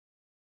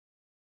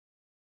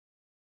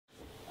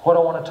What I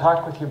want to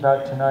talk with you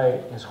about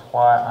tonight is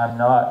why I'm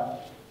not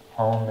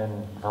home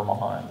in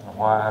Vermont, and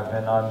why I've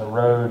been on the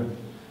road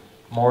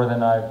more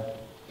than I've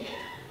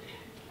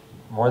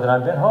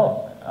been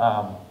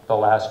home the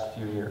last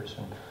few years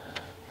and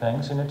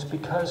things. And it's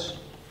because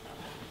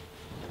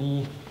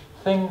the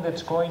thing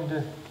that's going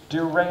to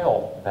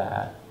derail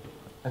that,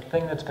 the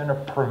thing that's going to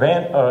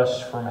prevent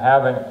us from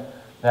having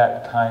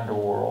that kind of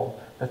world,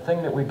 the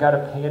thing that we've got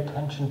to pay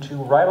attention to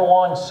right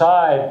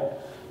alongside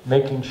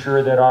making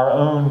sure that our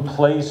own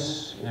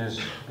place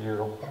is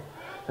beautiful.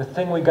 The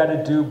thing we got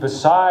to do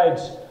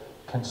besides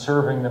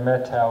conserving the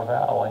Methow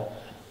Valley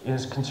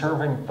is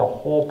conserving the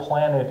whole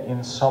planet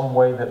in some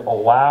way that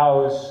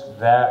allows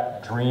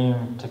that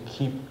dream to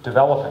keep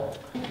developing.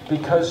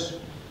 Because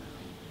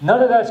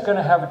none of that's going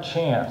to have a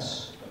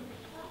chance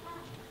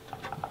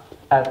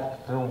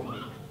at the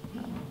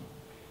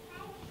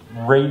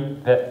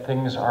rate that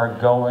things are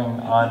going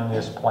on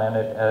this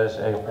planet as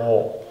a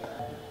whole.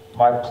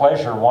 My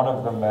pleasure, one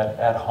of them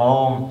at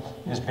home,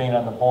 is being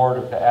on the board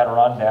of the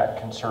Adirondack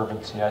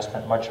Conservancy. I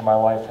spent much of my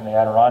life in the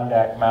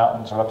Adirondack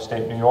Mountains of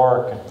upstate New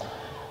York, and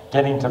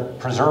getting to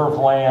preserve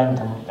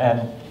land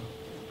and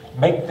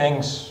make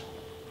things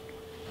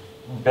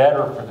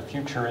better for the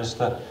future is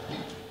the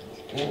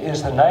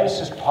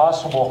nicest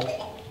possible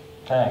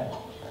thing.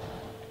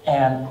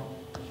 And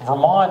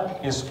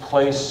Vermont is a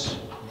place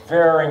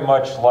very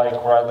much like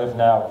where I live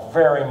now,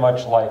 very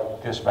much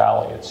like this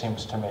valley, it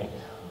seems to me.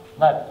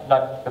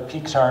 Not the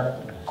peaks aren't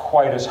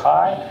quite as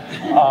high.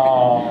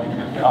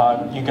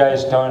 You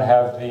guys don't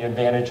have the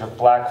advantage of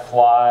black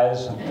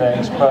flies and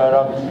things,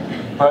 but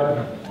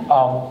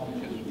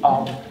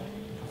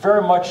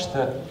very much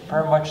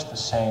the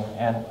same.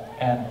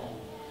 And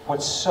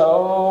what's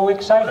so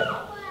exciting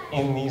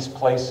in these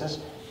places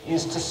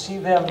is to see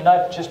them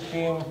not just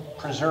being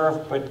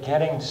preserved, but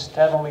getting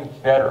steadily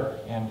better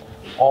in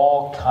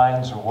all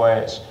kinds of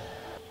ways.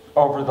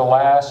 Over the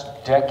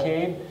last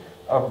decade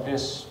of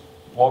this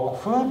local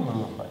food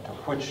movement, of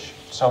which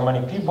so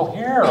many people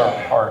here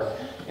are part,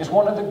 is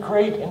one of the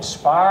great,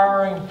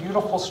 inspiring,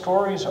 beautiful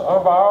stories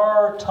of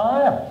our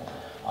time.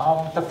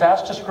 The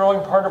fastest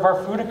growing part of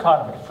our food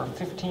economy for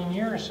 15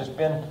 years has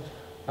been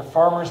the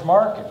farmer's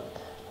market.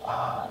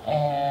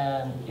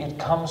 And it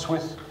comes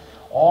with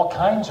all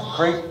kinds of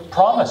great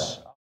promise.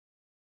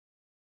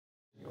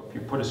 If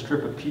you put a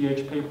strip of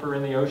pH paper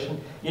in the ocean,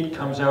 it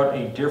comes out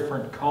a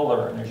different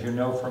color. And as you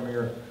know from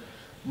your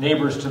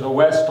neighbors to the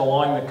west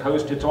along the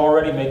coast, it's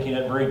already making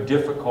it very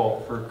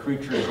difficult for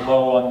creatures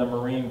low on the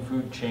marine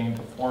food chain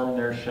to form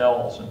their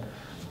shells and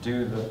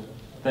do the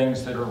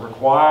things that are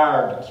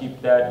required to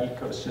keep that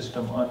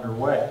ecosystem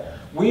underway.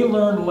 We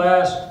learned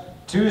last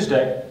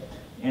Tuesday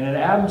in an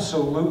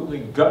absolutely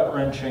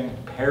gut-wrenching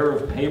pair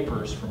of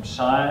papers from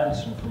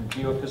Science and from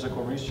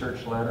Geophysical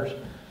Research Letters.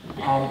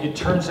 It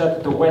turns out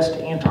that the West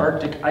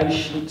Antarctic ice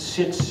sheet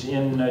sits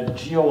in a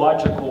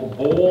geological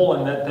bowl,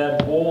 and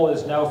that bowl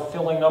is now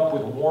filling up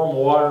with warm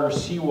water,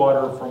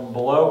 seawater from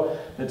below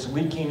that's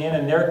leaking in,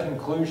 and their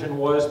conclusion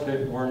was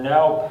that we're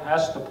now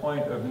past the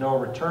point of no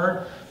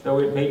return, though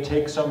it may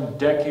take some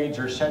decades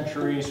or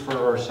century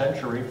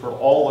for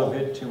all of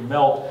it to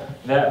melt.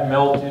 That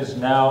melt is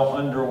now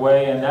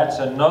underway, and that's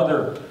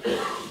another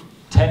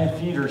 10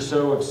 feet or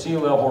so of sea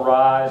level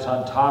rise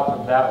on top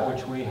of that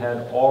which we had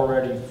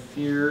already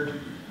feared.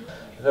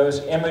 Those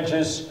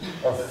images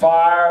of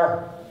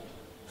fire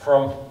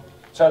from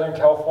Southern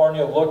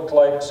California looked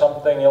like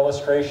something,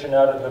 illustration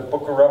out of the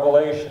Book of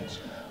Revelations.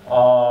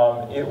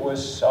 It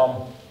was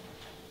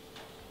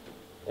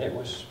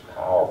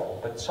powerful,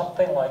 but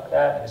something like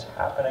that is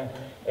happening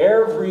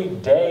every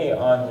day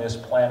on this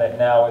planet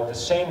now. At the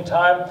same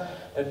time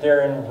that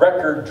they're in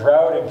record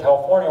drought in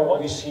California,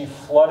 we see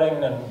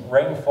flooding and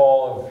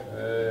rainfall of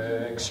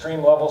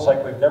extreme levels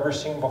like we've never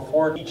seen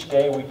before. Each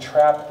day we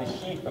trap the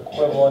heat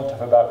equivalent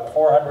of about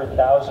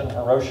 400,000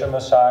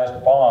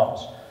 Hiroshima-sized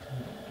bombs.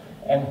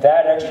 And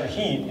that extra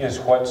heat is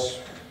what's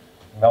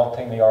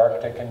melting the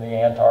Arctic and the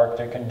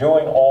Antarctic and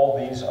doing all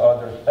these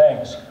other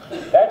things.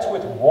 That's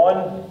with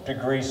 1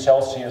 degree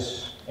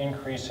Celsius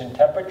increase in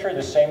temperature.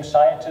 The same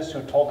scientists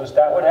who told us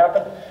that would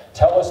happen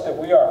tell us that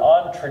we are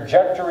on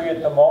trajectory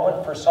at the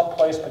moment for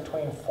someplace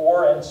between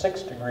 4 and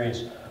 6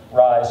 degrees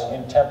rise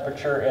in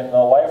temperature in the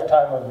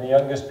lifetime of the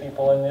youngest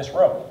people in this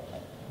room.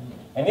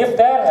 And if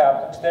that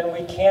happens, then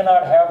we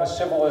cannot have a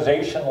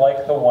civilization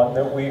like the one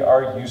that we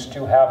are used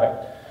to having.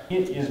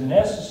 It is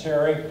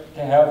necessary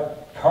to have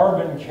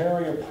carbon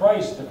carry a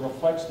price that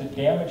reflects the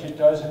damage it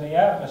does in the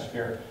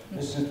atmosphere.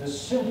 This is the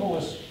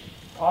simplest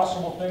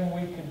possible thing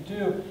we could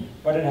do,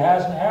 but it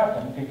hasn't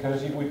happened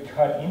because it would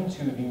cut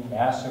into the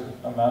massive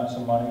amounts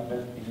of money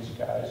that these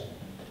guys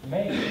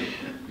made.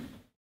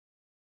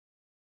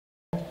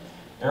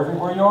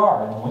 Everywhere you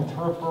are, in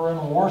Winthrop or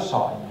in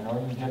Warsaw,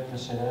 you get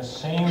this, it has the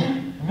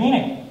same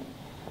meaning.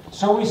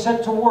 So we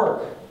set to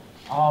work.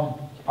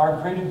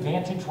 Our great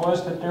advantage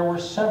was that there were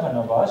 7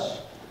 of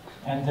us,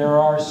 and there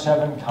are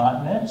 7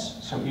 continents,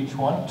 so each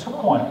one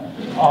took one.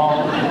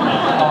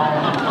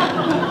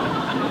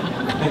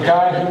 The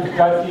guy who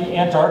got the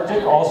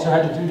Antarctic also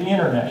had to do the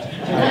internet.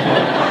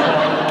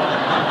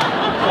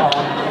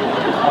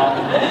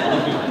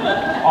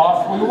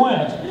 Off we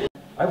went.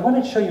 I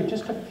want to show you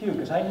just a few,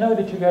 because I know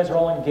that you guys are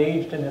all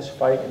engaged in this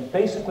fight, and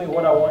basically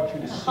what I want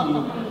you to see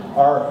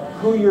are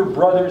who your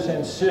brothers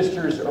and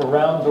sisters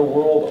around the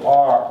world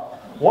are.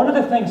 One of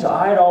the things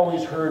I had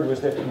always heard was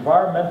that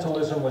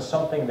environmentalism was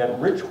something that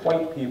rich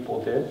white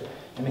people did,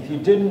 and if you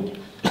didn't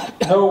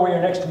know where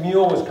your next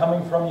meal was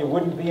coming from, you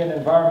wouldn't be an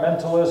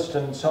environmentalist,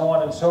 and so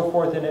on and so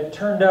forth. And it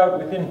turned out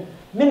within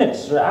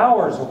minutes or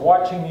hours of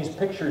watching these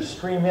pictures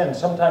stream in,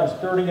 sometimes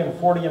 30 and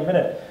 40 a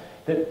minute,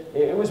 that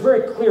it was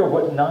very clear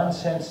what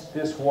nonsense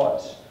this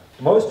was.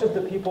 Most of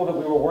the people that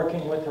we were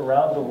working with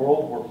around the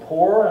world were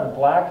poor and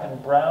black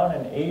and brown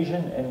and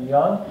Asian and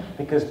young,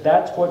 because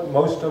that's what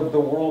most of the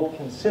world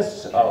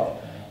consists of.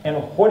 And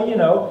what do you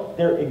know?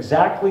 They're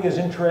exactly as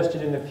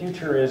interested in the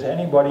future as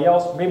anybody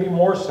else, maybe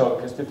more so,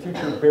 because the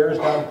future bears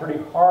down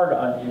pretty hard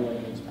on you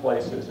in these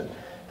places. And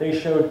they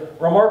showed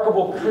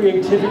remarkable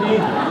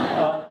creativity.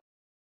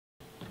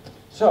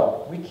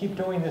 So we keep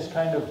doing this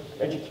kind of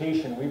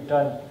education. We've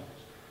done,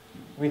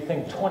 we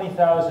think,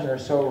 20,000 or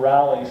so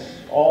rallies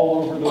all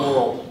over the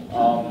world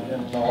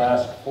in the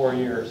last 4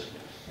 years.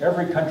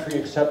 Every country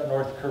except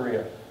North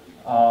Korea.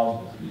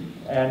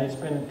 And it's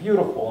been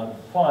beautiful and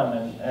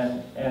fun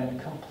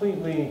and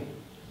completely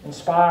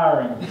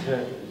inspiring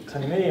to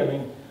me. I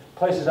mean,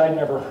 places I'd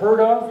never heard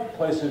of,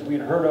 places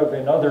we'd heard of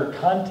in other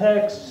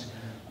contexts.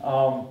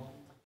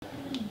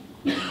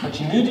 But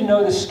you need to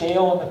know the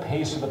scale and the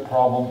pace of the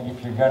problem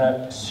if you're going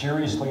to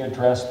seriously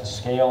address the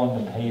scale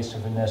and the pace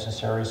of the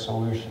necessary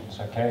solutions,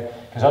 okay?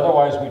 Because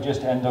otherwise we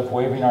just end up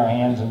waving our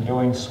hands and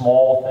doing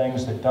small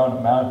things that don't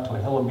amount to a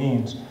hill of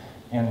beans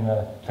in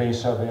the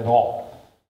face of it all.